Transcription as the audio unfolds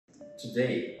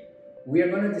Today, we are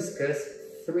going to discuss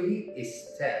 3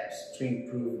 steps to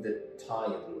improve the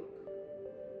tired look.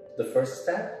 The first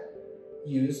step,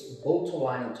 use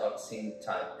botulinum toxin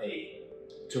type A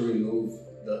to remove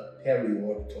the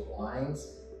periorbital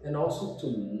lines and also to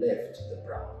lift the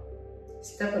brow.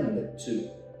 Step number 2,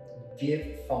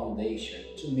 give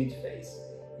foundation to mid-face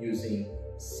using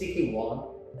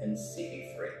Ck1 and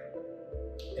Ck3.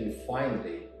 And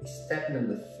finally, step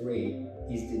number 3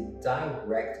 is the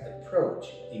direct approach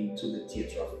into the tear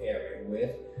trough area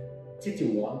with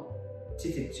Tt1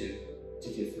 Tt2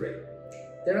 Tt3.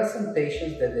 There are some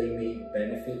patients that they may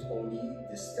benefit only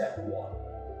the step 1.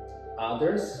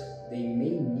 Others, they may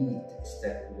need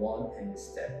step 1 and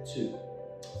step 2.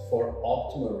 For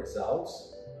optimal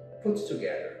results, put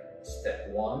together step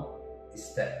 1,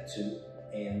 step 2,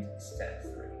 and step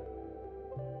 3.